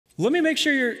Let me make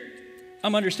sure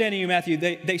I'm understanding you, Matthew.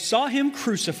 They saw him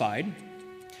crucified.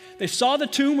 They saw the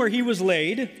tomb where he was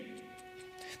laid.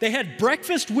 They had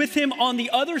breakfast with him on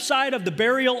the other side of the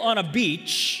burial on a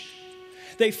beach.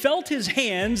 They felt his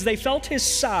hands. They felt his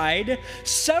side.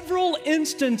 Several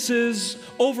instances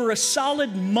over a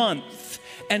solid month.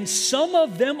 And some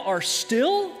of them are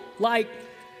still like,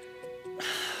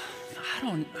 I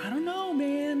don't know,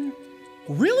 man.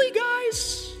 Really,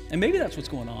 guys? And maybe that's what's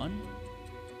going on.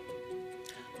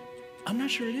 I'm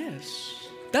not sure it is.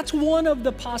 That's one of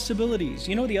the possibilities.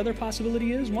 You know what the other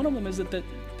possibility is? One of them is that the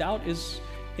doubt is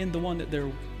in the one that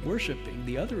they're worshiping.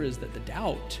 The other is that the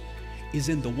doubt is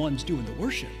in the ones doing the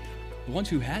worship, the ones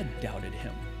who had doubted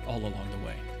him all along the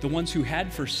way, the ones who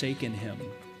had forsaken him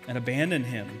and abandoned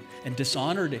him and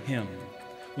dishonored him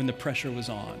when the pressure was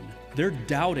on. They're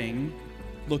doubting,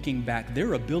 looking back,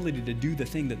 their ability to do the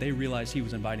thing that they realized he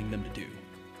was inviting them to do.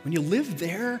 When you live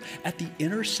there at the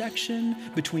intersection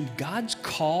between God's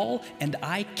call and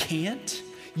I can't,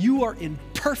 you are in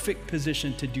perfect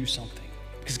position to do something.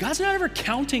 Because God's not ever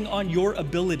counting on your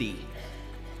ability.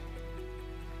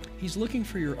 He's looking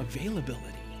for your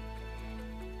availability.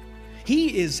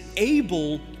 He is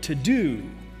able to do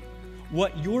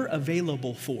what you're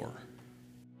available for.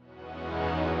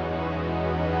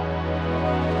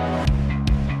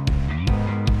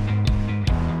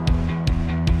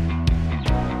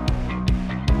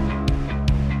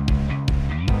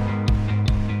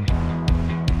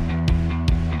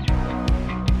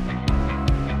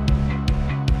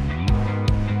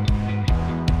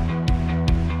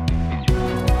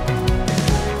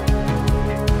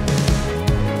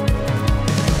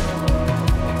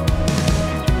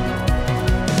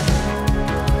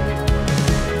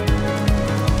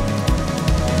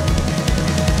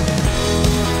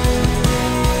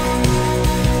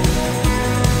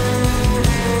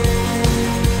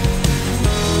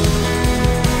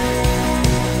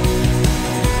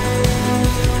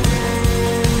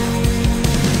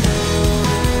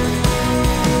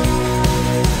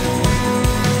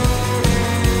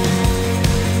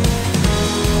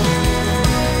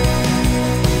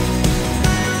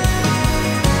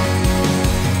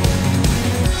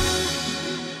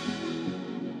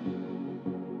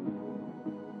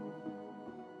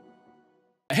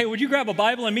 Hey, would you grab a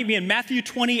Bible and meet me in Matthew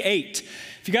 28?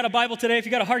 If you got a Bible today, if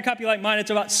you got a hard copy like mine,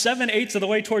 it's about 7/8 of the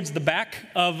way towards the back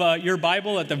of your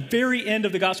Bible at the very end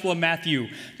of the Gospel of Matthew.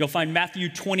 You'll find Matthew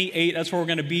 28. That's where we're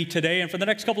going to be today and for the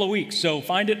next couple of weeks. So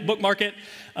find it, bookmark it,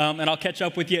 and I'll catch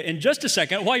up with you in just a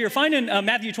second. While you're finding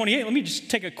Matthew 28, let me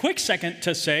just take a quick second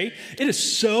to say it is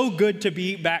so good to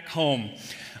be back home.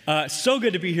 So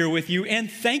good to be here with you,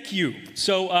 and thank you.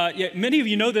 So many of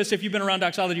you know this if you've been around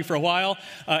Doxology for a while.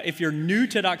 If you're new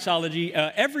to Doxology,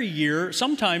 every year,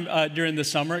 sometime during the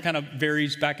summer, it kind of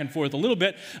varies back and forth a little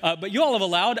bit, but you all have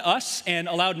allowed us and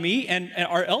allowed me, and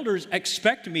our elders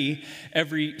expect me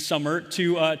every summer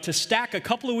to stack a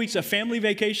couple of weeks of family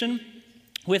vacation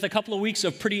with a couple of weeks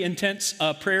of pretty intense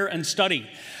prayer and study.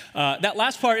 That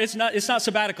last part, it's not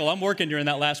sabbatical. I'm working during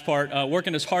that last part,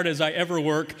 working as hard as I ever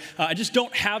work. I just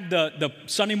don't have the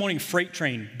Sunday morning freight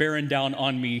train bearing down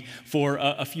on me for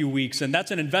a few weeks. And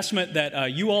that's an investment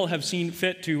that you all have seen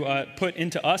fit to put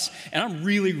into us. And I'm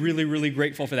really, really, really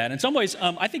grateful for that. In some ways,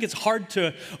 I think it's hard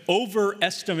to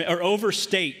overestimate or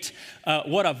overstate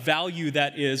what a value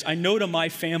that is. I know to my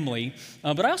family,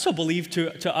 but I also believe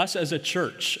to us as a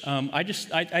church.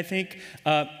 I think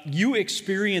you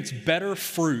experience better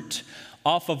fruit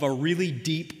off of a really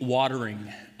deep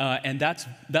watering, and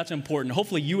that's important.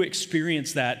 Hopefully you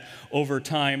experience that over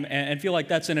time and feel like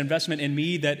that's an investment in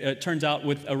me that turns out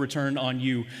with a return on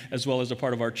you as well as a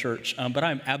part of our church. But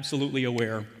I'm absolutely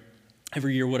aware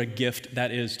every year what a gift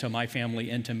that is to my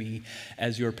family and to me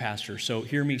as your pastor. So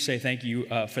hear me say thank you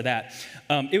for that.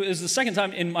 It was the second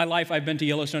time in my life I've been to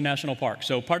Yellowstone National Park.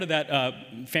 So part of that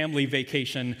family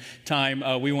vacation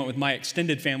time, we went with my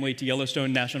extended family to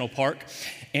Yellowstone National Park.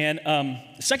 And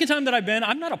second time that I've been,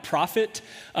 I'm not a prophet,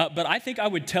 but I think I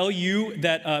would tell you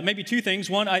that maybe two things.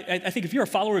 One, I think if you're a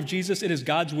follower of Jesus, it is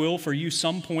God's will for you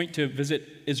some point to visit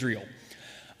Israel.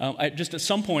 Just at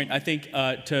some point, I think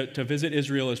to visit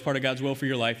Israel is part of God's will for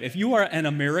your life. If you are an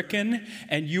American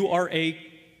and you are a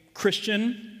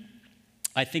Christian,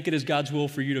 I think it is God's will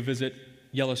for you to visit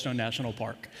Yellowstone National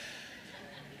Park.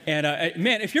 And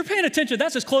man, if you're paying attention,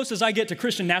 that's as close as I get to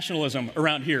Christian nationalism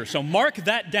around here. So mark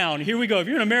that down. Here we go. If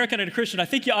you're an American and a Christian, I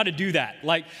think you ought to do that.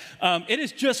 Like, it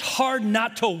is just hard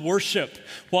not to worship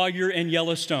while you're in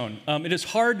Yellowstone. It is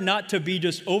hard not to be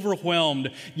just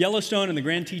overwhelmed, Yellowstone and the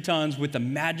Grand Tetons, with the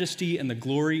majesty and the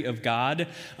glory of God,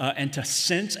 and to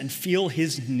sense and feel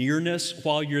his nearness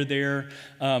while you're there.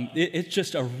 It's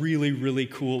just a really, really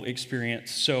cool experience.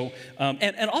 So,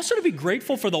 and also to be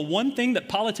grateful for the one thing that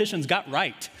politicians got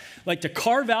right. Like to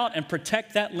carve out and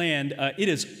protect that land, it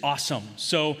is awesome.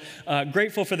 So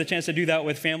grateful for the chance to do that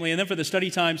with family. And then for the study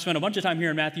time, spent a bunch of time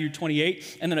here in Matthew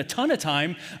 28, and then a ton of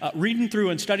time reading through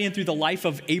and studying through the life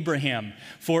of Abraham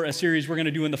for a series we're going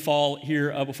to do in the fall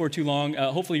here before too long.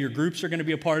 Hopefully your groups are going to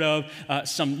be a part of.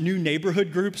 Some new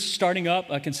neighborhood groups starting up.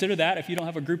 Consider that if you don't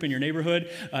have a group in your neighborhood.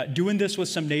 Doing this with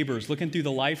some neighbors, looking through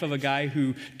the life of a guy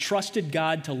who trusted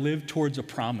God to live towards a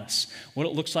promise, what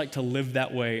it looks like to live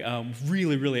that way.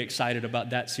 Really, really excited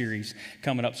about that series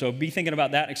coming up. So be thinking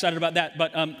about that, excited about that.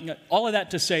 But all of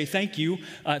that to say thank you.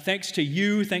 Thanks to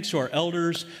you. Thanks to our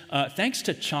elders. Thanks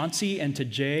to Chauncey and to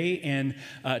Jay and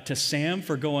to Sam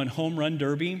for going home run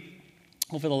derby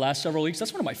over the last several weeks.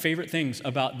 That's one of my favorite things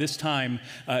about this time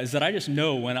is that I just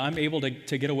know when I'm able to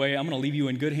get away, I'm going to leave you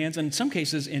in good hands, and in some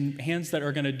cases in hands that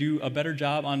are going to do a better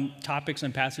job on topics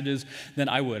and passages than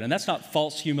I would. And that's not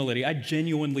false humility. I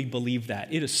genuinely believe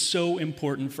that. It is so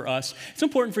important for us. It's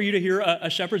important for you to hear a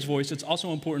shepherd's voice. It's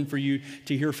also important for you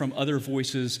to hear from other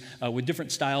voices with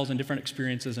different styles and different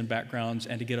experiences and backgrounds,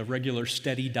 and to get a regular,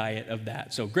 steady diet of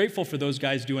that. So grateful for those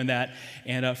guys doing that,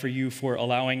 and for you for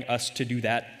allowing us to do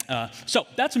that. So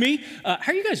that's me. How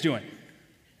are you guys doing?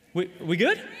 We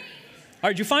good? All right,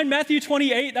 did you find Matthew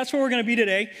 28? That's where we're going to be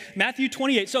today. Matthew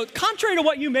 28. So contrary to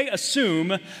what you may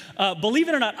assume, believe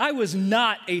it or not, I was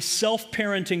not a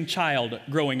self-parenting child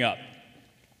growing up.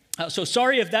 So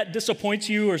sorry if that disappoints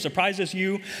you or surprises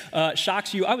you,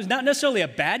 shocks you. I was not necessarily a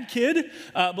bad kid,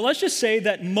 but let's just say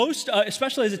that most,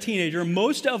 especially as a teenager,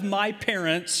 most of my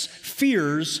parents'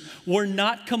 fears were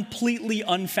not completely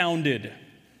unfounded.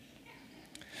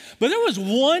 But there was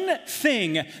one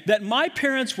thing that my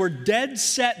parents were dead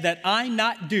set that I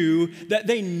not do that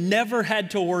they never had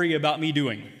to worry about me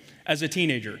doing as a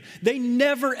teenager. They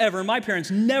never, ever, my parents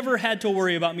never had to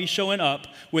worry about me showing up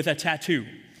with a tattoo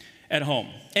at home.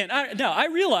 And now I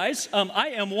realize I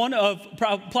am one of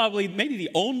probably maybe the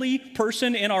only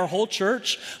person in our whole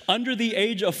church under the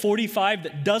age of 45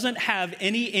 that doesn't have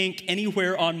any ink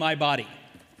anywhere on my body.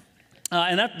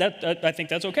 And I think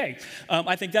that's okay.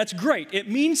 I think that's great. It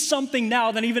means something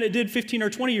now than even it did 15 or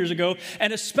 20 years ago,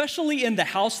 and especially in the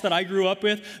house that I grew up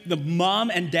with, the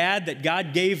mom and dad that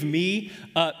God gave me,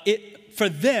 for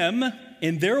them,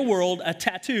 in their world, a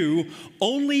tattoo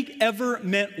only ever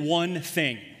meant one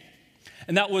thing,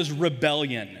 and that was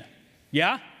rebellion.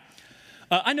 Yeah?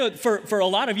 I know for a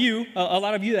lot of you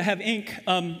that have ink,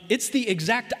 it's the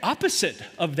exact opposite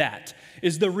of that.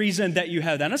 Is the reason that you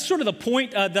have that. And that's sort of the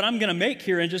point that I'm going to make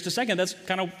here in just a second. That's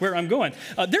kind of where I'm going.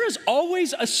 There is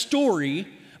always a story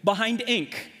behind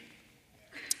ink.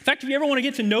 In fact, if you ever want to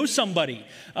get to know somebody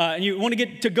and you want to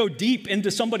get to go deep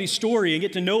into somebody's story and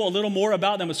get to know a little more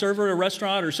about them, a server at a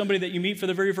restaurant or somebody that you meet for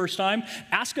the very first time,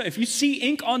 ask them, if you see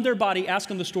ink on their body, ask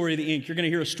them the story of the ink. You're going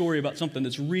to hear a story about something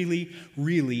that's really,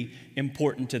 really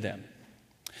important to them.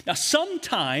 Now,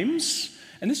 sometimes,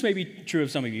 and this may be true of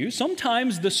some of you,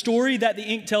 sometimes the story that the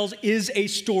ink tells is a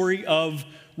story of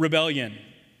rebellion.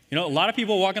 You know, a lot of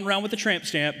people walking around with a tramp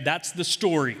stamp, that's the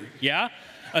story, yeah?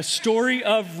 A story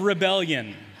of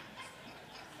rebellion.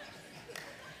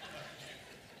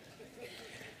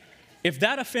 If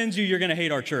that offends you, you're going to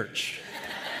hate our church.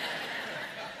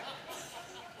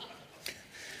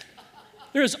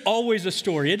 There is always a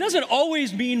story. It doesn't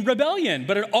always mean rebellion,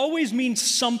 but it always means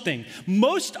something.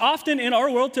 Most often in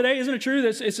our world today, isn't it true?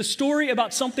 It's a story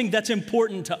about something that's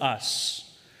important to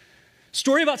us.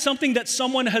 Story about something that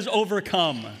someone has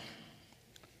overcome.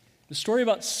 The story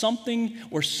about something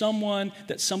or someone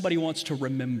that somebody wants to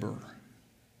remember.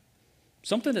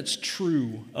 Something that's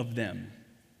true of them.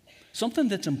 Something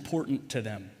that's important to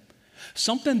them.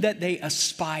 Something that they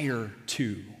aspire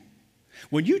to.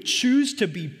 When you choose to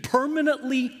be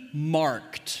permanently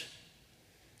marked,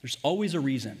 there's always a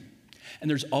reason. And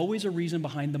there's always a reason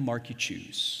behind the mark you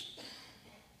choose.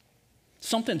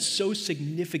 Something so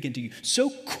significant to you, so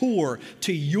core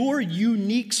to your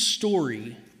unique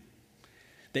story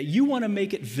that you want to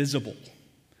make it visible.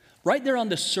 Right there on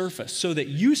the surface so that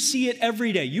you see it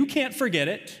every day. You can't forget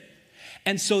it.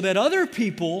 And so that other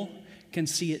people can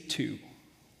see it too.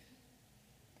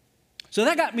 So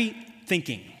that got me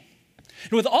thinking.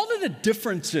 And with all of the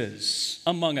differences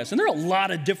among us, and there are a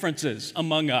lot of differences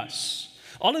among us,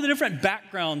 All of the different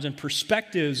backgrounds and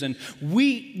perspectives and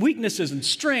weaknesses and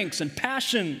strengths and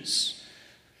passions,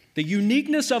 the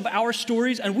uniqueness of our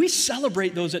stories, and we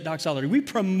celebrate those at Doxology. We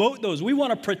promote those. We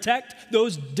want to protect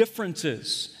those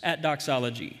differences at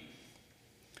Doxology.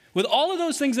 With all of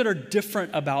those things that are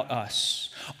different about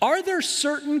us, are there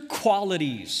certain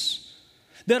qualities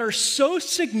that are so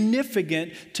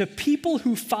significant to people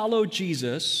who follow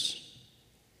Jesus,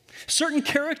 certain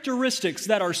characteristics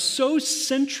that are so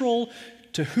central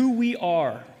to who we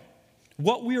are,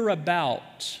 what we're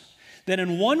about, that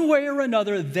in one way or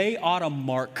another, they ought to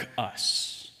mark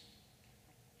us?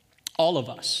 All of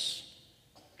us,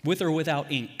 with or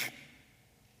without ink.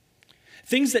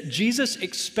 Things that Jesus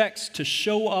expects to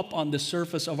show up on the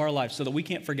surface of our life so that we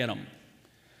can't forget them,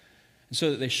 and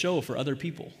so that they show for other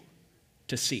people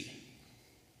to see.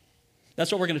 That's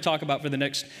what we're going to talk about for the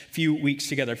next few weeks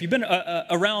together. If you've been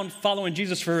around following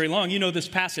Jesus for very long, you know this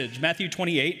passage, Matthew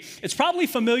 28. It's probably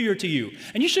familiar to you.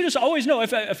 And you should just always know,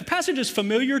 if a passage is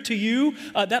familiar to you,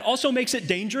 that also makes it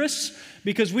dangerous,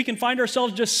 because we can find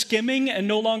ourselves just skimming and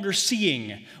no longer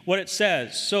seeing what it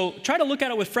says. So try to look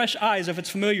at it with fresh eyes if it's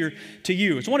familiar to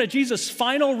you. It's one of Jesus'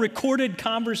 final recorded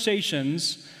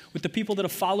conversations with the people that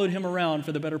have followed him around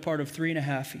for the better part of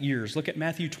 3.5 years. Look at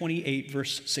Matthew 28,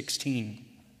 verse 16.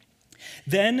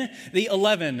 Then the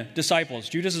 11 disciples,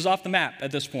 Judas is off the map at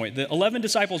this point. The 11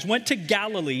 disciples went to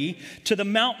Galilee, to the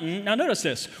mountain, now notice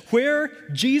this, where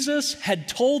Jesus had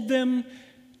told them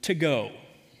to go.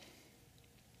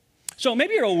 So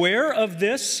maybe you're aware of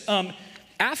this.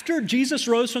 After Jesus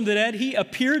rose from the dead, he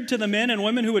appeared to the men and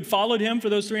women who had followed him for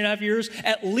those 3.5 years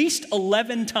at least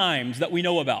 11 times that we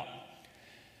know about.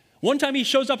 One time he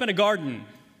shows up in a garden.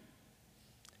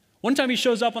 One time he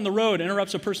shows up on the road,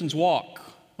 interrupts a person's walk.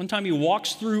 One time he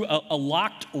walks through a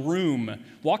locked room,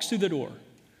 walks through the door.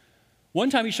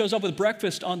 One time he shows up with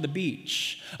breakfast on the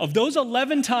beach. Of those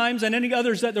 11 times and any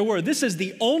others that there were, this is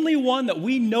the only one that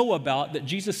we know about that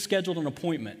Jesus scheduled an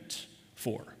appointment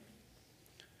for.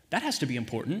 That has to be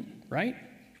important, right?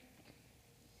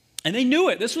 And they knew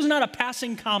it. This was not a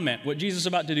passing comment, what Jesus is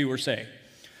about to do or say.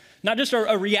 Not just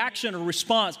a reaction or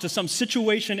response to some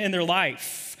situation in their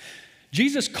life.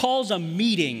 Jesus calls a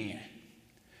meeting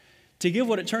to give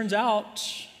what it turns out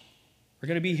are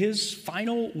going to be his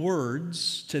final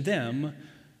words to them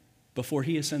before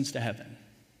he ascends to heaven.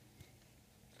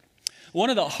 One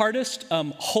of the hardest,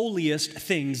 holiest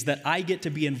things that I get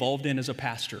to be involved in as a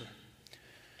pastor,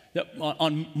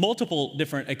 on multiple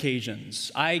different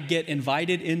occasions, I get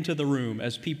invited into the room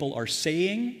as people are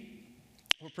saying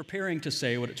or preparing to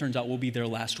say what it turns out will be their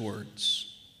last words.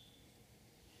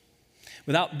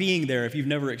 Without being there, if you've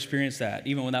never experienced that,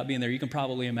 even without being there, you can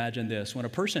probably imagine this. When a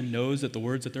person knows that the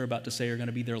words that they're about to say are going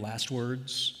to be their last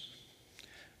words,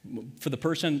 for the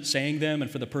person saying them and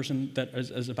for the person that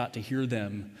is about to hear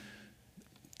them,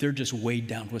 they're just weighed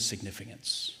down with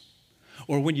significance.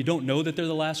 Or when you don't know that they're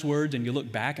the last words and you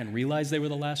look back and realize they were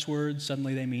the last words,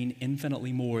 suddenly they mean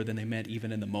infinitely more than they meant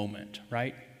even in the moment,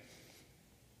 right?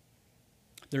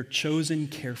 They're chosen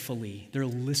carefully, they're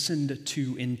listened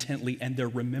to intently, and they're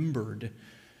remembered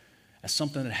as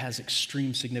something that has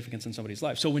extreme significance in somebody's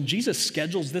life. So when Jesus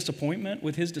schedules this appointment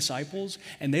with his disciples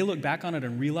and they look back on it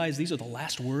and realize these are the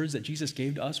last words that Jesus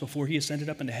gave to us before he ascended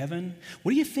up into heaven,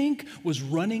 what do you think was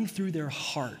running through their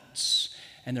hearts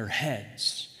and their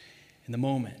heads in the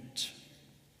moment?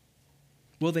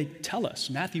 Well, they tell us.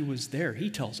 Matthew was there. He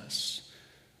tells us.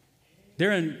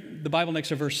 There in the Bible next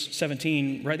to verse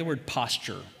 17, write the word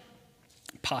posture.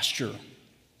 Posture.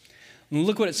 And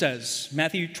look what it says.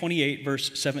 Matthew 28,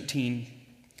 verse 17.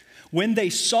 When they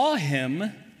saw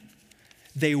him,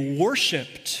 they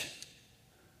worshiped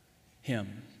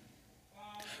him,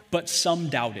 but some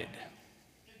doubted.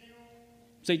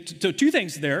 So two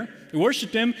things there. They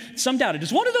worshiped him, some doubted.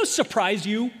 Does one of those surprise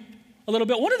you a little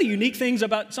bit? One of the unique things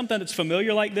about something that's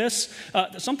familiar like this,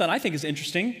 something I think is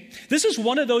interesting, this is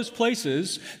one of those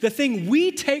places, the thing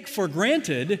we take for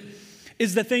granted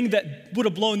is the thing that would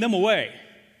have blown them away.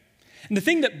 And the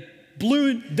thing that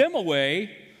blew them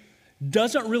away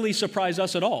doesn't really surprise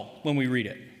us at all when we read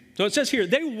it. So it says here,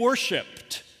 they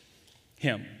worshiped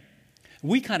him.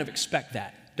 We kind of expect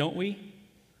that, don't we?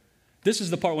 This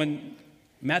is the part when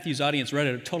Matthew's audience read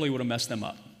it, it totally would have messed them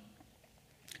up.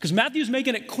 Because Matthew's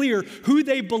making it clear who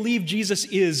they believe Jesus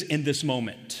is in this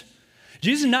moment.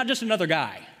 Jesus is not just another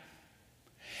guy.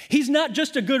 He's not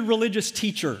just a good religious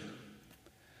teacher.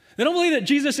 They don't believe that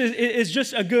Jesus is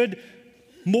just a good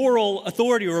moral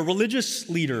authority or a religious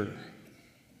leader.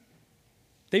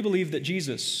 They believe that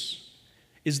Jesus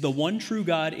is the one true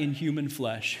God in human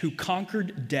flesh who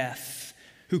conquered death,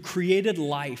 who created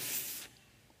life,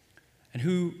 and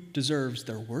who deserves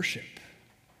their worship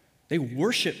They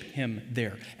worship him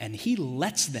there, and he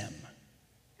lets them.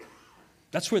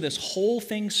 That's where this whole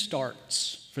thing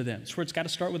starts for them. It's where it's got to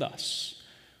start with us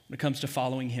when it comes to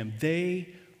following him. They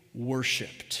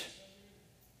worshiped.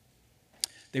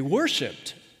 They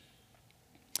worshiped,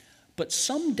 but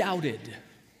some doubted.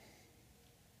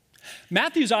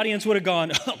 Matthew's audience would have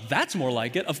gone, oh, that's more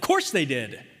like it. Of course they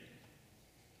did.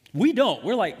 We don't.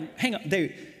 We're like, hang on,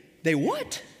 they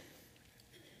what?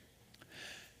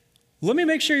 Let me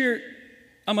make sure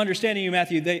I'm understanding you,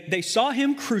 Matthew. They saw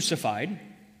him crucified.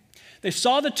 They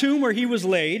saw the tomb where he was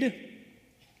laid.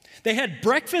 They had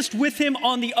breakfast with him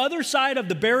on the other side of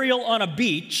the burial on a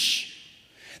beach.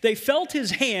 They felt his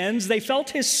hands, they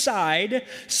felt his side,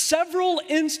 several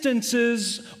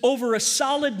instances over a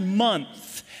solid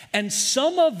month. And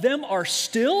some of them are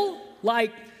still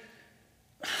like,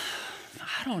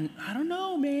 I don't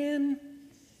know, man.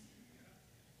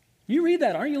 You read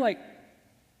that, aren't you like,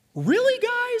 really,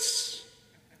 guys?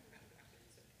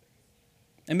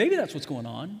 And maybe that's what's going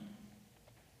on.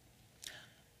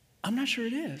 I'm not sure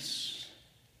it is.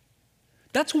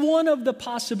 That's one of the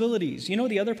possibilities. You know what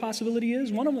the other possibility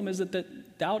is? One of them is that the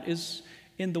doubt is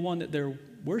in the one that they're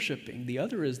worshiping. The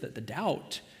other is that the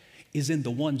doubt is in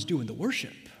the ones doing the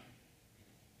worship.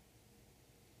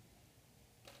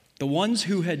 The ones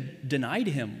who had denied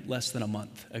him less than a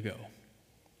month ago.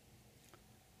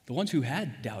 The ones who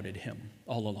had doubted him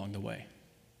all along the way.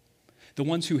 The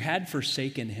ones who had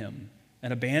forsaken him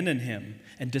and abandoned him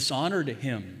and dishonored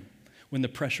him when the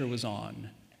pressure was on.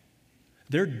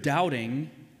 They're doubting,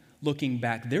 looking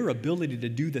back, their ability to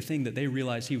do the thing that they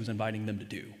realized he was inviting them to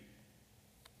do.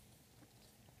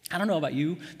 I don't know about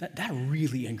you, that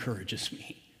really encourages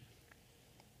me.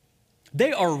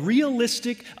 They are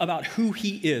realistic about who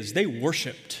he is. They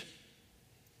worshiped.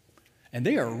 And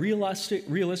they are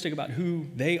realistic about who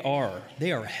they are.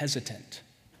 They are hesitant.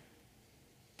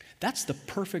 That's the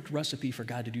perfect recipe for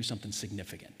God to do something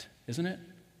significant, isn't it?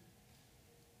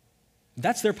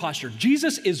 That's their posture.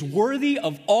 Jesus is worthy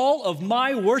of all of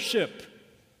my worship.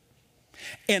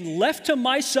 And left to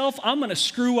myself, I'm going to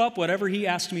screw up whatever he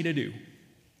asked me to do.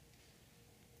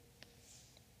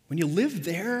 When you live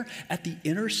there at the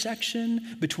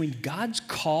intersection between God's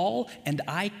call and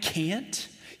I can't,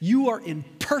 you are in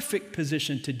perfect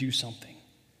position to do something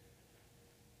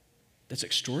that's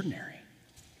extraordinary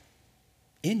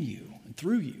in you and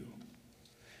through you.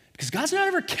 Because God's not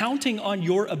ever counting on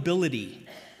your ability.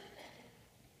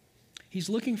 He's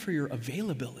looking for your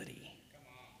availability.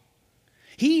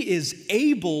 He is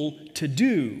able to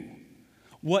do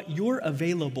what you're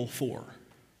available for.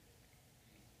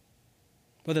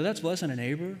 Whether that's blessing a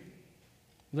neighbor,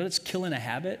 whether it's killing a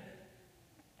habit,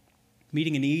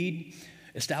 meeting a need,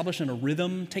 establishing a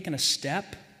rhythm, taking a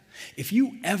step. If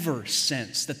you ever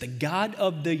sense that the God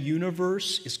of the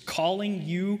universe is calling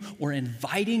you or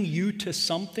inviting you to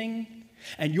something,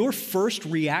 and your first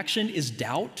reaction is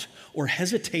doubt or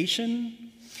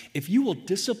hesitation, if you will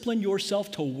discipline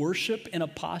yourself to worship in a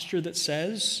posture that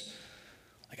says,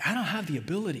 like, I don't have the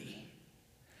ability,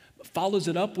 but follows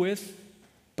it up with,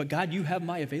 but God, you have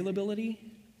my availability,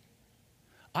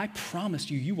 I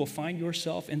promise you, you will find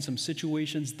yourself in some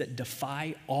situations that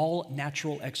defy all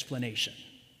natural explanation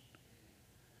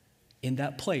in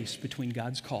that place between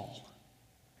God's call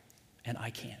and I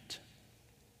can't.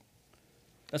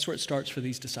 That's where it starts for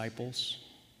these disciples.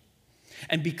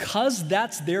 And because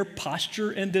that's their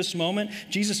posture in this moment,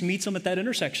 Jesus meets them at that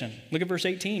intersection. Look at verse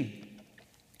 18.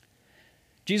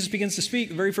 Jesus begins to speak.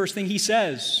 The very first thing he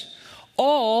says,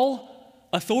 all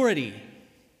authority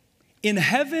in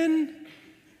heaven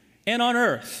and on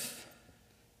earth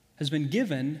has been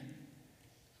given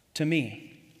to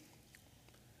me.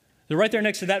 So right there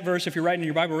next to that verse, if you're writing in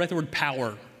your Bible, write the word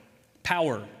power.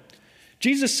 Power.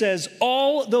 Jesus says,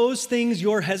 all those things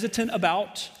you're hesitant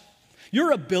about,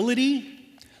 your ability,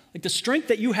 like the strength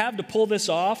that you have to pull this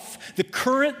off, the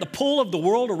current, the pull of the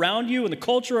world around you and the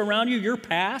culture around you, your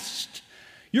past,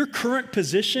 your current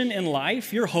position in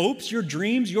life, your hopes, your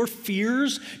dreams, your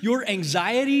fears, your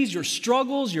anxieties, your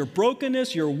struggles, your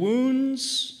brokenness, your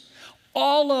wounds,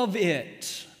 all of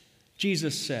it,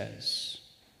 Jesus says,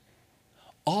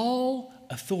 all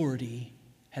authority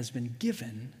has been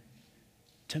given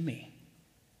to me.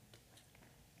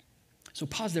 So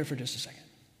pause there for just a second.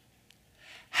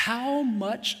 How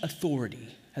much authority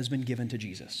has been given to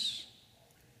Jesus?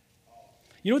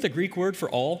 You know what the Greek word for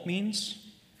all means?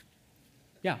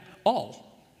 Yeah,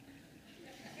 all.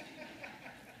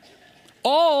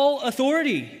 All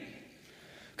authority.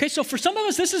 Okay, so for some of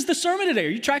us, this is the sermon today. Are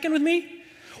you tracking with me?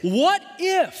 What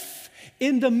if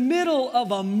in the middle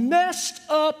of a messed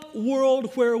up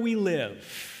world where we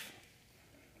live,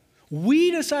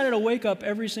 We decided to wake up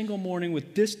every single morning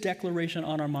with this declaration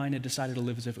on our mind and decided to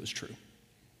live as if it was true.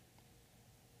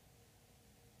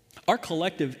 Our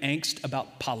collective angst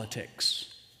about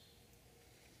politics,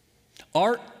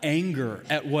 our anger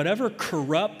at whatever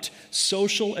corrupt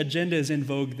social agenda is in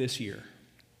vogue this year.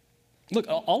 Look,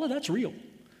 all of that's real.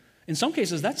 In some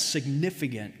cases, that's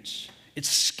significant. It's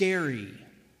scary.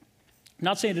 I'm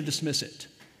not saying to dismiss it.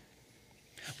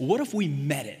 But what if we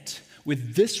met it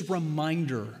with this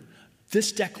reminder,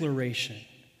 this declaration?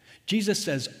 Jesus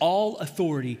says, all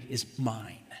authority is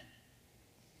mine.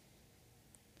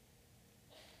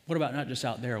 What about not just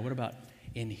out there? What about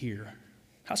in here?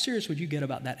 How serious would you get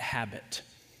about that habit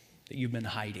that you've been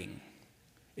hiding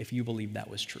if you believed that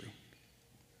was true?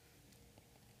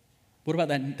 What about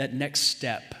that next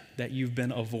step that you've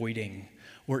been avoiding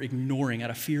or ignoring out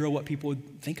of fear of what people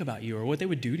would think about you or what they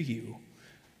would do to you?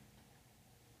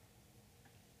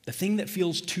 The thing that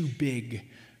feels too big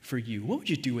for you, what would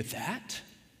you do with that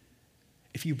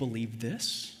if you believed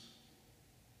this?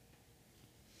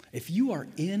 If you are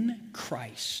in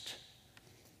Christ,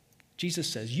 Jesus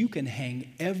says you can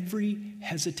hang every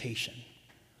hesitation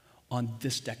on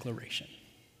this declaration.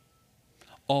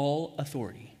 All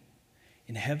authority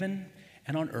in heaven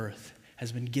and on earth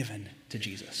has been given to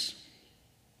Jesus.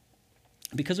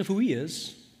 Because of who he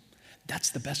is,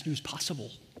 that's the best news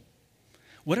possible.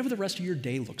 Whatever the rest of your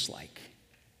day looks like,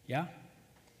 yeah?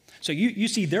 So you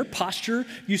see their posture,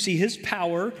 you see his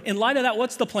power. In light of that,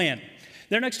 what's the plan?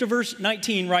 There next to verse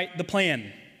 19, right? The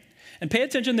plan. And pay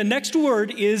attention, the next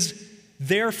word is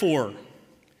therefore.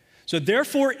 So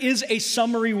therefore is a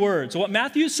summary word. So what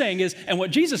Matthew is saying is, and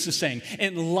what Jesus is saying,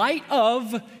 in light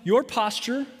of your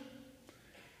posture,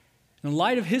 in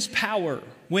light of his power,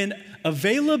 when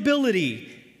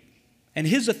availability and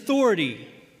his authority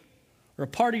are a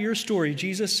part of your story,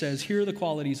 Jesus says, here are the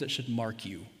qualities that should mark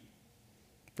you.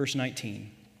 Verse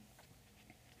 19.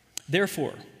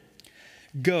 Therefore,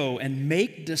 go and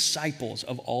make disciples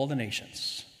of all the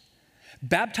nations,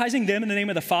 baptizing them in the name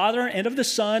of the Father and of the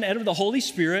Son and of the Holy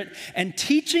Spirit, and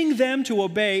teaching them to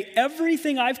obey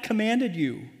everything I've commanded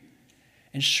you.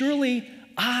 And surely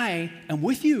I am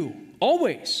with you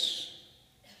always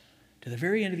to the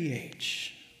very end of the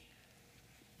age.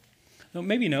 Now,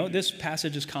 maybe you know, this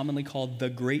passage is commonly called the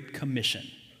Great Commission.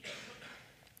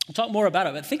 We'll talk more about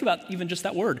it, but think about even just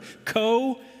that word,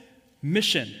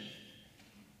 co-mission.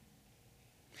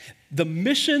 The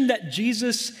mission that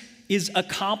Jesus is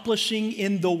accomplishing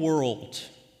in the world,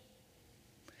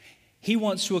 he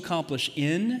wants to accomplish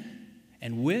in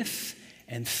and with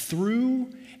and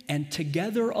through and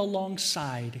together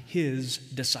alongside his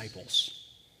disciples.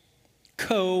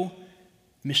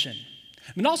 Co-mission.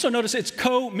 And also notice it's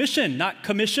co-mission, not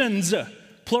commissions,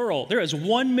 plural. There is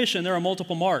one mission, there are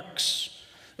multiple marks.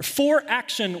 There are 4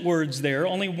 action words there,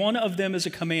 only one of them is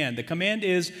a command. The command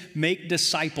is make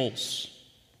disciples.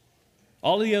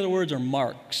 All of the other words are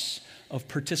marks of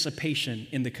participation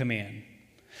in the command.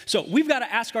 So we've got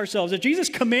to ask ourselves, if Jesus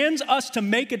commands us to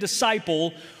make a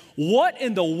disciple, what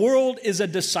in the world is a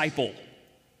disciple?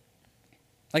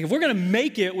 Like if we're going to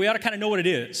make it, we ought to kind of know what it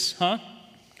is, huh?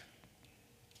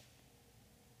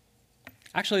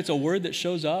 Actually, it's a word that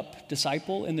shows up,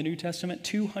 disciple, in the New Testament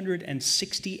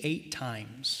 268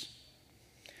 times.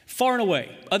 Far and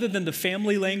away, other than the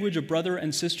family language of brother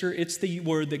and sister, it's the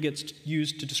word that gets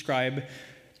used to describe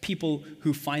people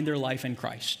who find their life in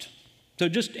Christ. So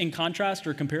just in contrast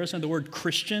or comparison, the word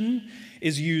Christian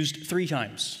is used 3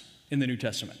 times in the New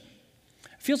Testament.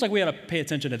 It feels like we ought to pay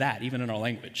attention to that, even in our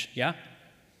language, yeah?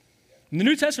 In the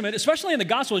New Testament, especially in the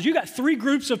Gospels, you got 3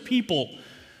 groups of people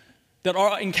that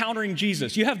are encountering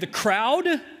Jesus. You have the crowd,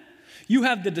 you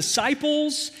have the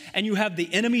disciples, and you have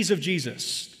the enemies of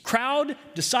Jesus. Crowd,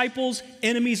 disciples,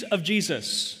 enemies of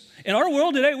Jesus. In our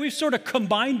world today, we've sort of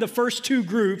combined the first 2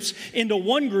 groups into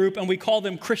one group, and we call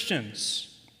them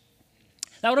Christians.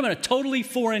 That would have been a totally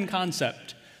foreign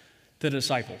concept to the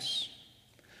disciples.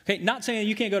 Okay, not saying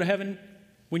you can't go to heaven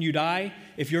when you die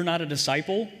if you're not a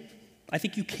disciple. I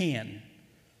think you can.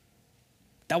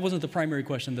 That wasn't the primary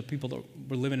question the people that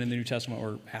were living in the New Testament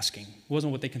were asking. It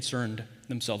wasn't what they concerned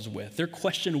themselves with. Their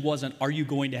question wasn't, are you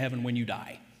going to heaven when you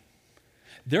die?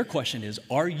 Their question is,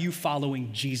 are you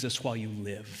following Jesus while you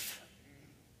live?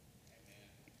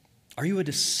 Are you a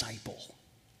disciple?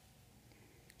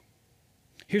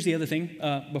 Here's the other thing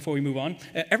before we move on.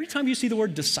 Every time you see the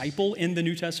word disciple in the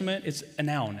New Testament, it's a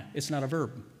noun. It's not a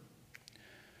verb.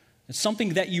 It's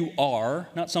something that you are,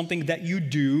 not something that you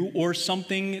do, or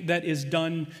something that is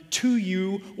done to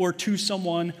you or to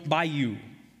someone by you.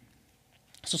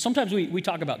 So sometimes we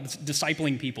talk about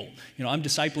discipling people. I'm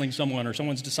discipling someone or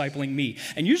someone's discipling me.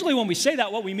 And usually when we say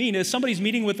that, what we mean is somebody's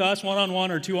meeting with us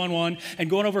one-on-one or two-on-one and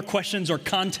going over questions or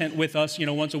content with us,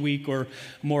 once a week or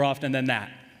more often than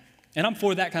that. And I'm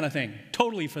for that kind of thing,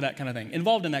 totally for that kind of thing,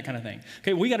 involved in that kind of thing.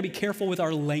 Okay, we got to be careful with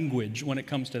our language when it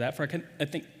comes to that for, I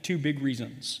think, two big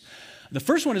reasons. The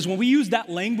first one is when we use that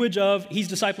language of he's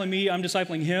discipling me, I'm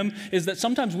discipling him, is that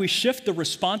sometimes we shift the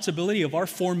responsibility of our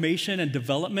formation and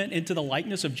development into the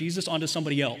likeness of Jesus onto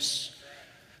somebody else.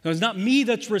 So it's not me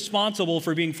that's responsible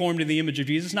for being formed in the image of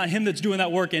Jesus. It's not him that's doing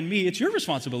that work in me. It's your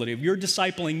responsibility if you're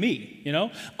discipling me,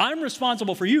 I'm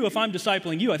responsible for you if I'm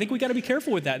discipling you. I think we got to be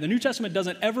careful with that. The New Testament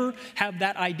doesn't ever have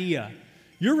that idea.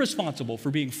 You're responsible for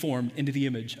being formed into the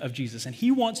image of Jesus, and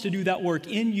he wants to do that work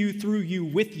in you, through you,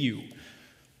 with you.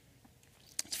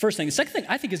 First thing. The second thing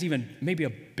I think is even maybe a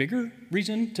bigger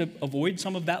reason to avoid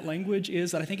some of that language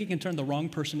is that I think it can turn the wrong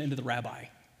person into the rabbi.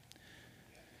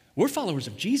 We're followers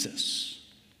of Jesus.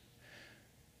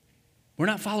 We're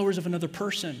not followers of another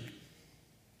person.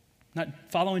 Not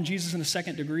following Jesus in a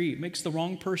second degree. It makes the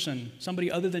wrong person,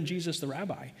 somebody other than Jesus, the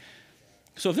rabbi.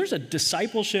 So if there's a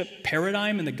discipleship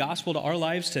paradigm in the gospel to our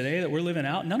lives today that we're living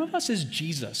out, none of us is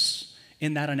Jesus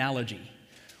in that analogy.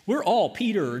 We're all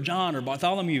Peter or John or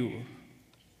Bartholomew,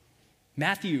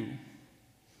 Matthew.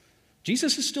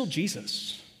 Jesus is still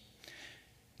Jesus.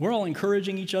 We're all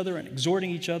encouraging each other and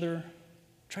exhorting each other,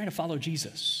 trying to follow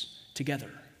Jesus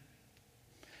together.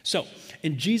 So,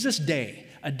 in Jesus' day,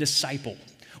 a disciple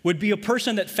would be a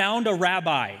person that found a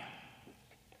rabbi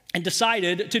and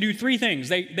decided to do three things.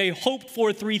 They hoped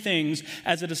for three things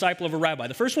as a disciple of a rabbi.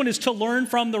 The first one is to learn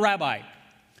from the rabbi.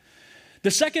 The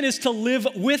second is to live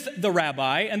with the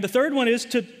rabbi. And the third one is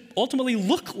to ultimately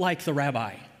look like the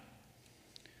rabbi.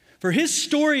 For his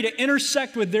story to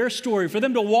intersect with their story, for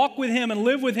them to walk with him and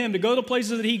live with him, to go to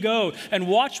places that he goes and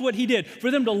watch what he did, for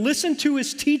them to listen to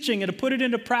his teaching and to put it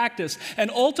into practice,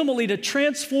 and ultimately to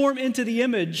transform into the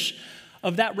image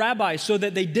of that rabbi so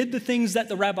that they did the things that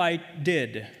the rabbi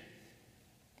did.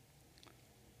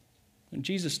 In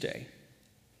Jesus' day,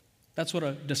 that's what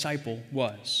a disciple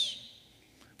was.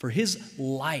 For his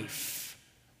life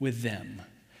with them,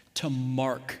 to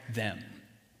mark them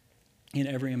in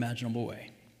every imaginable way.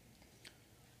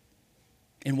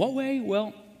 In what way?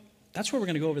 Well, that's what we're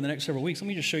going to go over the next several weeks. Let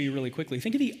me just show you really quickly.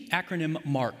 Think of the acronym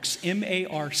MARCS,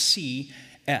 M-A-R-C-S.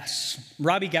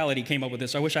 Robbie Gallaty came up with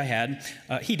this. I wish I had.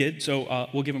 He did, so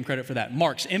we'll give him credit for that.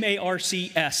 MARCS,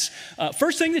 M-A-R-C-S.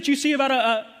 First thing that you see about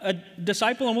a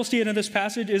disciple, and we'll see it in this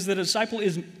passage, is that a disciple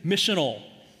is missional.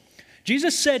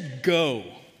 Jesus said, go.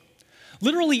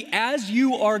 Literally, as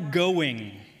you are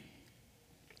going,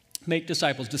 make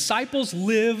disciples. Disciples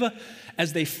live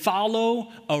as they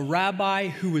follow a rabbi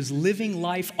who is living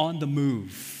life on the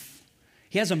move.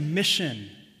 He has a mission,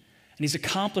 and he's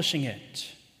accomplishing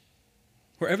it.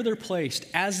 Wherever they're placed,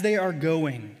 as they are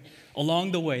going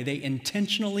along the way, they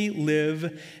intentionally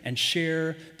live and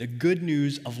share the good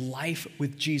news of life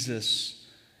with Jesus,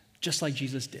 just like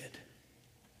Jesus did.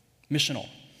 Missional.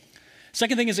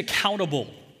 Second thing is accountable.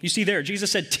 You see there, Jesus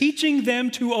said, teaching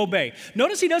them to obey.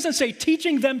 Notice he doesn't say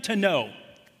teaching them to know.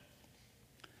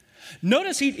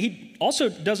 Notice he also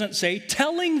doesn't say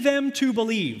telling them to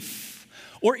believe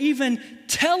or even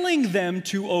telling them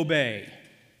to obey.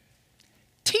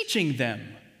 Teaching them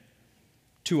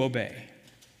to obey.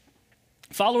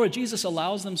 A follower of Jesus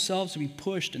allows themselves to be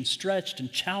pushed and stretched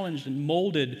and challenged and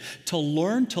molded to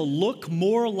learn to look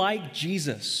more like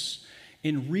Jesus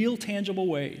in real, tangible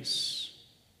ways.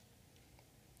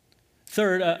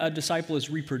 Third, a disciple is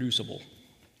reproducible.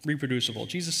 Reproducible.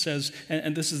 Jesus says,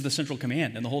 and this is the central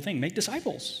command in the whole thing, make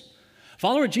disciples. A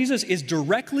follower of Jesus is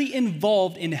directly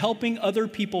involved in helping other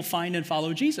people find and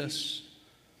follow Jesus.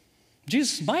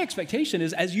 Jesus, my expectation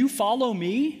is as you follow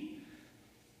me,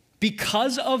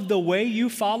 because of the way you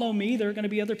follow me, there are going to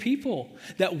be other people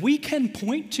that we can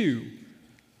point to.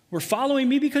 We're following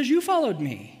me because you followed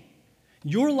me.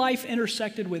 Your life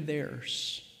intersected with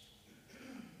theirs.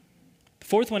 The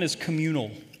fourth one is communal.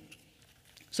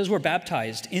 It says we're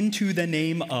baptized into the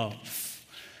name of.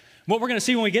 What we're going to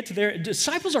see when we get to there,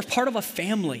 disciples are part of a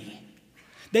family.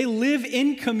 They live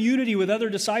in community with other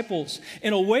disciples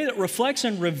in a way that reflects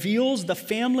and reveals the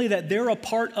family that they're a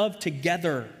part of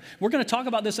together. We're going to talk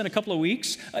about this in a couple of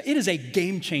weeks. It is a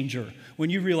game changer when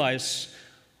you realize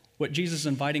what Jesus is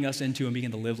inviting us into and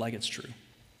begin to live like it's true.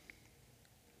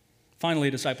 Finally,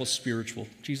 a disciple is spiritual.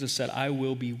 Jesus said, I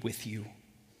will be with you.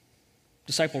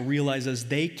 Disciple realizes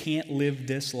they can't live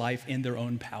this life in their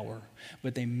own power,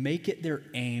 but they make it their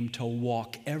aim to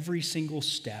walk every single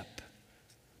step,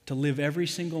 to live every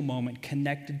single moment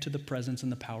connected to the presence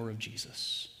and the power of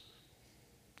Jesus.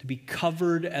 to be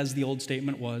covered, as the old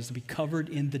statement was, to be covered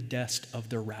in the dust of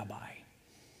their rabbi.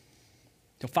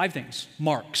 So 5 things,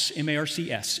 marks,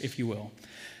 M-A-R-C-S, if you will,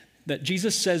 that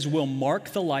Jesus says will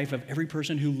mark the life of every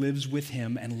person who lives with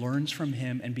him and learns from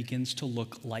him and begins to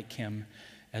look like him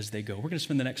as they go. We're going to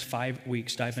spend the next 5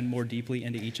 weeks diving more deeply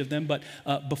into each of them. But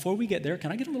before we get there,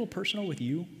 can I get a little personal with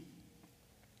you?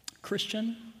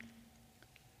 Christian,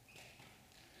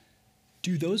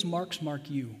 do those marks mark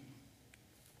you?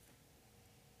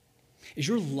 Is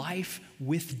your life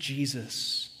with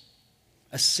Jesus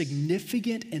a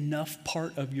significant enough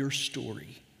part of your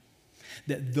story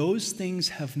that those things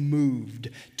have moved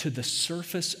to the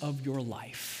surface of your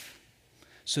life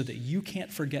so that you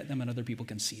can't forget them and other people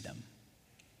can see them?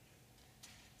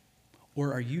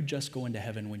 Or are you just going to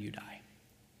heaven when you die?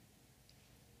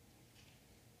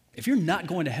 If you're not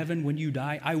going to heaven when you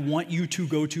die, I want you to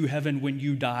go to heaven when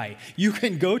you die. You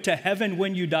can go to heaven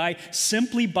when you die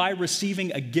simply by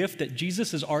receiving a gift that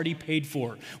Jesus has already paid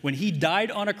for. When he died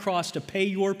on a cross to pay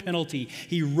your penalty,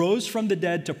 he rose from the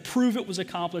dead to prove it was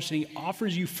accomplished, and he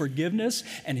offers you forgiveness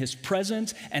and his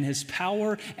presence and his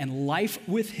power and life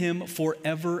with him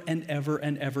forever and ever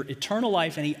and ever. Eternal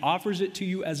life, and he offers it to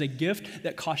you as a gift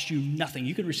that costs you nothing.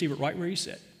 You can receive it right where you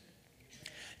sit.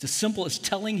 It's as simple as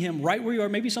telling him right where you are,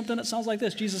 maybe something that sounds like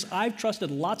this: Jesus, I've trusted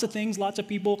lots of things, lots of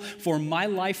people for my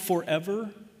life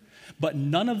forever, but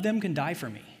none of them can die for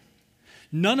me.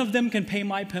 None of them can pay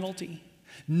my penalty.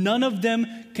 None of them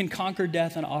can conquer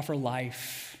death and offer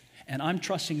life. And I'm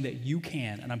trusting that you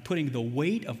can, and I'm putting the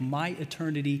weight of my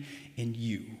eternity in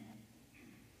you.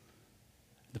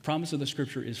 The promise of the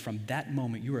scripture is from that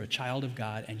moment, you are a child of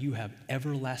God and you have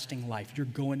everlasting life. You're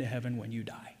going to heaven when you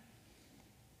die.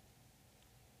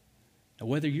 Now,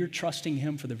 whether you're trusting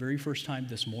him for the very first time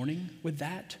this morning with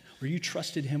that, or you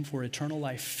trusted him for eternal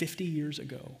life 50 years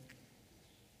ago,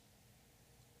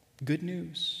 good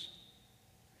news.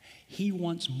 He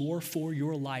wants more for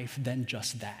your life than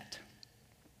just that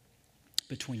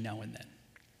between now and then.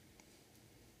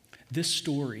 This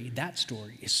story, that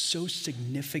story, is so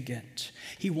significant.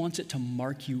 He wants it to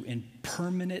mark you in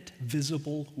permanent,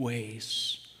 visible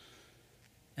ways,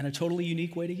 and a totally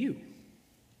unique way to you.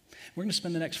 We're going to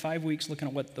spend the next 5 weeks looking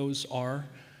at what those are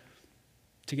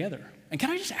together. And can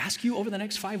I just ask you, over the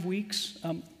next 5 weeks,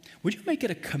 would you make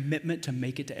it a commitment to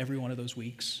make it to every one of those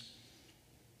weeks?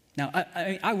 Now,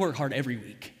 I work hard every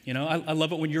week. You know, I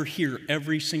love it when you're here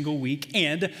every single week.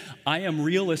 And I am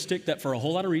realistic that for a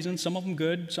whole lot of reasons, some of them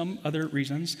good, some other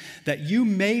reasons, that you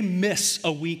may miss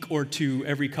a week or two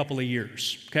every couple of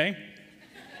years, okay?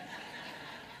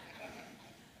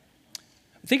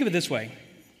 Think of it this way.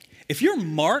 If you're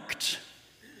marked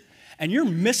and you're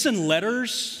missing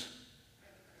letters,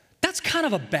 that's kind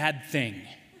of a bad thing,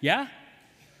 yeah?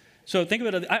 So think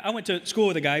of it, I went to school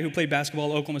with a guy who played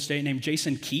basketball at Oklahoma State named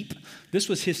Jason Keep. This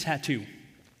was his tattoo.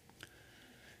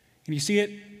 Can you see it?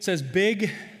 It says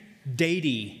Big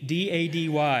Dady,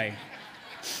 D-A-D-Y.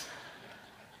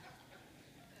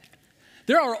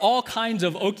 There are all kinds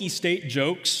of Okie State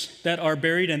jokes that are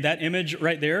buried in that image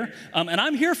right there. And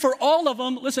I'm here for all of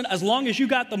them, listen, as long as you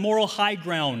got the moral high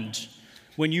ground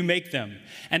when you make them.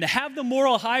 And to have the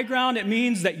moral high ground, it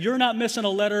means that you're not missing a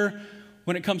letter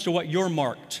when it comes to what you're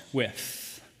marked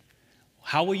with.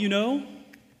 How will you know?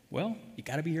 Well, you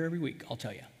got to be here every week, I'll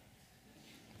tell you.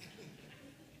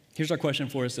 Here's our question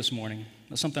for us this morning.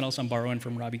 Something else I'm borrowing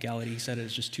from Robbie Gallaty. He said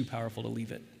it's just too powerful to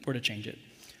leave it or to change it.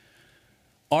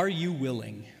 Are you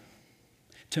willing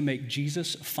to make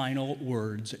Jesus' final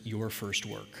words your first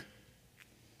work?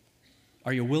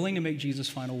 Are you willing to make Jesus'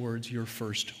 final words your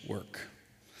first work?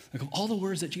 Like, of all the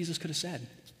words that Jesus could have said,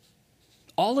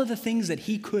 all of the things that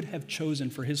he could have chosen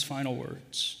for his final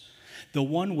words, the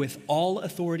one with all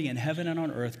authority in heaven and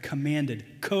on earth commanded,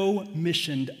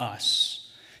 co-missioned us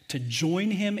to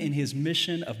join him in his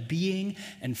mission of being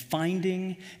and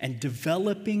finding and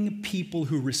developing people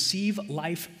who receive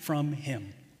life from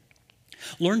him.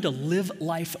 Learn to live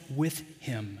life with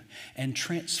him and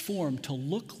transform to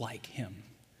look like him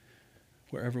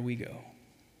wherever we go.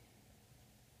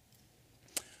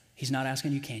 He's not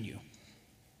asking you, can you?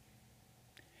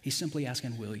 He's simply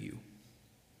asking, will you?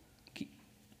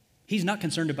 He's not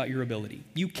concerned about your ability.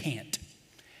 You can't.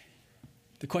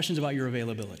 The question's about your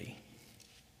availability.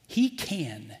 He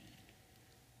can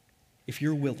if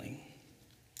you're willing.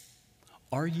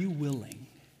 Are you willing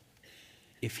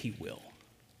if he will?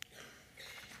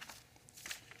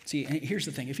 See, here's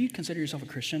the thing. If you consider yourself a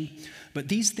Christian, but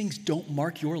these things don't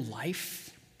mark your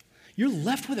life, you're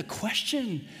left with a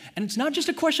question. And it's not just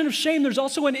a question of shame. There's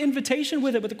also an invitation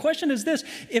with it. But the question is this: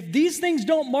 if these things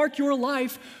don't mark your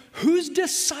life, whose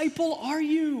disciple are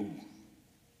you?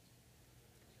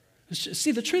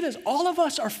 See, the truth is all of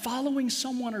us are following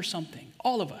someone or something,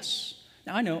 all of us.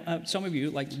 Now, I know some of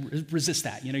you resist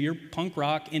that. You're punk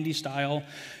rock, indie style,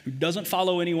 who doesn't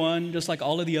follow anyone, just like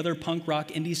all of the other punk rock,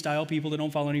 indie style people that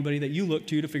don't follow anybody that you look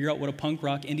to figure out what a punk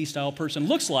rock, indie style person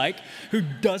looks like who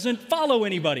doesn't follow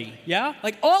anybody, yeah?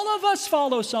 Like all of us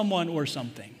follow someone or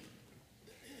something.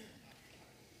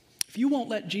 If you won't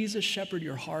let Jesus shepherd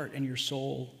your heart and your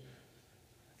soul,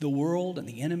 the world and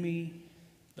the enemy,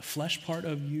 the flesh part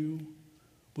of you,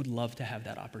 would love to have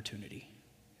that opportunity.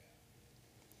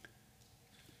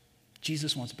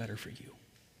 Jesus wants better for you.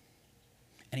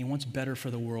 And he wants better for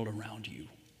the world around you,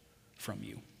 from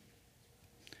you.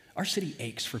 Our city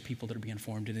aches for people that are being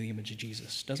formed into the image of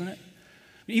Jesus, doesn't it?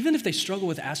 Even if they struggle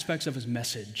with aspects of his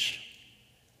message,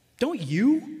 don't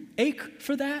you ache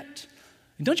for that?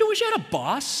 Don't you wish you had a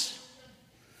boss?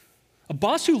 A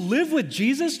boss who lived with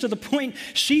Jesus to the point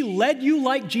she led you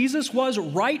like Jesus was,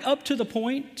 right up to the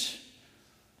point,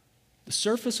 the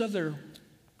surface of their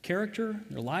character,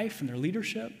 their life, and their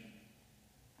leadership?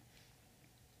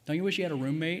 Don't you wish you had a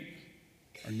roommate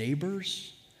or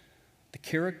neighbors, the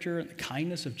character and the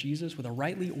kindness of Jesus, with a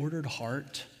rightly ordered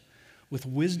heart, with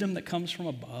wisdom that comes from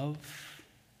above,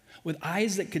 with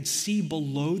eyes that could see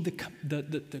below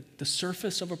the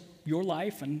surface of your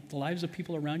life and the lives of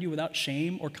people around you without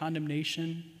shame or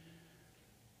condemnation,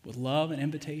 with love and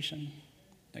invitation?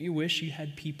 Don't you wish you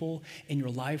had people in your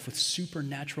life with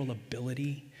supernatural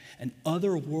ability and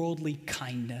otherworldly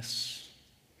kindness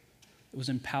that was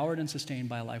empowered and sustained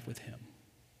by a life with him?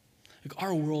 Like,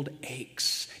 our world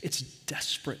aches. It's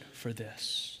desperate for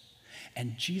this.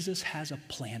 And Jesus has a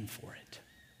plan for it.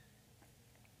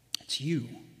 It's you.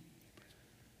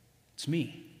 It's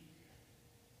me.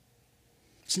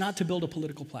 It's not to build a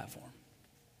political platform.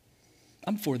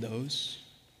 I'm for those.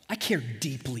 I care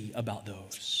deeply about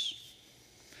those.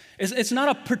 It's not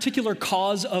a particular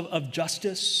cause of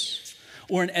justice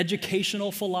or an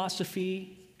educational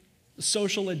philosophy,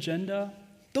 social agenda.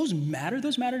 Those matter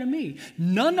to me.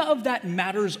 None of that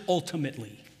matters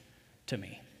ultimately to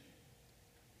me.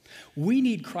 We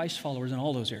need Christ followers in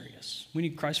all those areas. We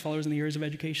need Christ followers in the areas of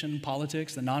education,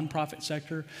 politics, the nonprofit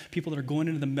sector, people that are going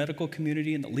into the medical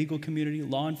community and the legal community,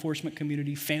 law enforcement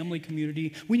community, family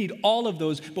community. We need all of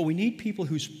those, but we need people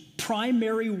whose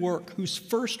primary work, whose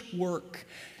first work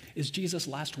is Jesus'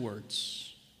 last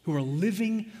words, who are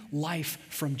living life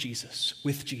from Jesus,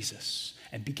 with Jesus,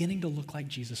 and beginning to look like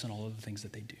Jesus in all of the things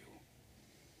that they do.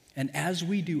 And as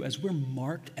we do, as we're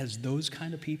marked as those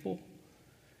kind of people,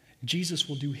 Jesus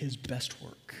will do his best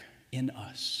work in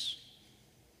us,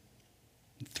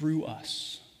 through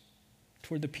us,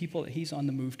 toward the people that he's on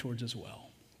the move towards as well.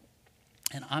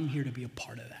 And I'm here to be a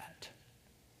part of that.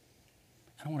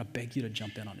 And I want to beg you to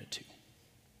jump in on it too.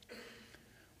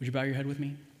 Would you bow your head with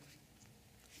me?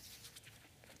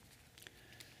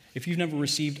 If you've never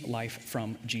received life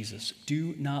from Jesus,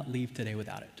 do not leave today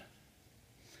without it.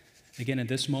 Again, at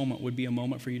this moment would be a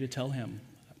moment for you to tell him,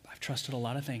 I've trusted a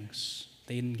lot of things.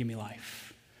 They didn't give me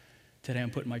life. Today I'm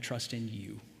putting my trust in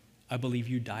you. I believe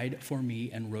you died for me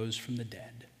and rose from the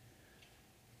dead.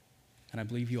 And I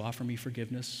believe you offer me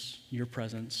forgiveness, your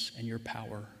presence, and your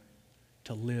power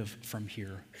to live from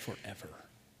here forever.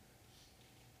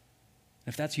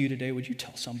 If that's you today, would you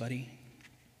tell somebody?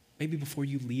 Maybe before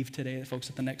you leave today, the folks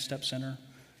at the Next Step Center,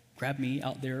 grab me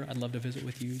out there. I'd love to visit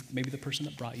with you. Maybe the person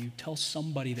that brought you. Tell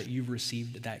somebody that you've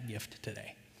received that gift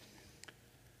today.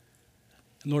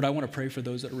 And Lord, I want to pray for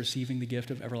those that are receiving the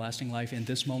gift of everlasting life in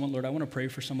this moment. Lord, I want to pray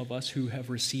for some of us who have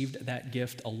received that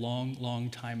gift a long, long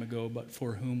time ago, but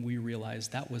for whom we realize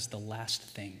that was the last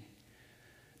thing.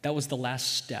 That was the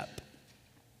last step.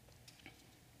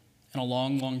 And a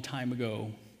long, long time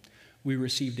ago, we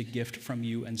received a gift from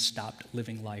you and stopped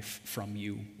living life from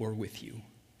you or with you.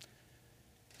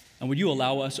 And would you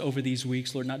allow us over these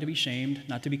weeks, Lord, not to be shamed,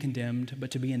 not to be condemned,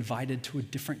 but to be invited to a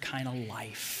different kind of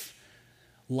life.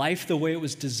 Life the way it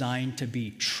was designed to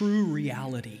be, true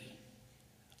reality.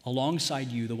 Alongside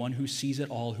you, the one who sees it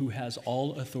all, who has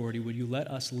all authority, would you let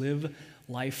us live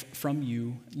life from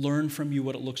you, learn from you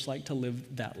what it looks like to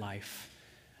live that life.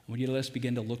 And would you let us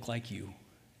begin to look like you in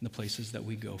the places that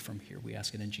we go from here? We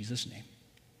ask it in Jesus' name.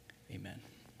 Amen.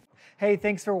 Hey,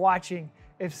 thanks for watching.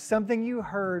 If something you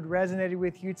heard resonated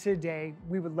with you today,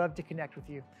 we would love to connect with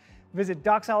you. Visit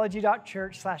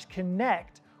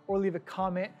doxology.church/connect or leave a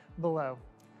comment below.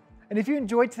 And if you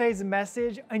enjoyed today's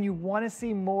message and you want to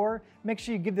see more, make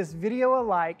sure you give this video a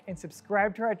like and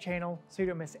subscribe to our channel so you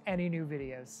don't miss any new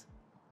videos.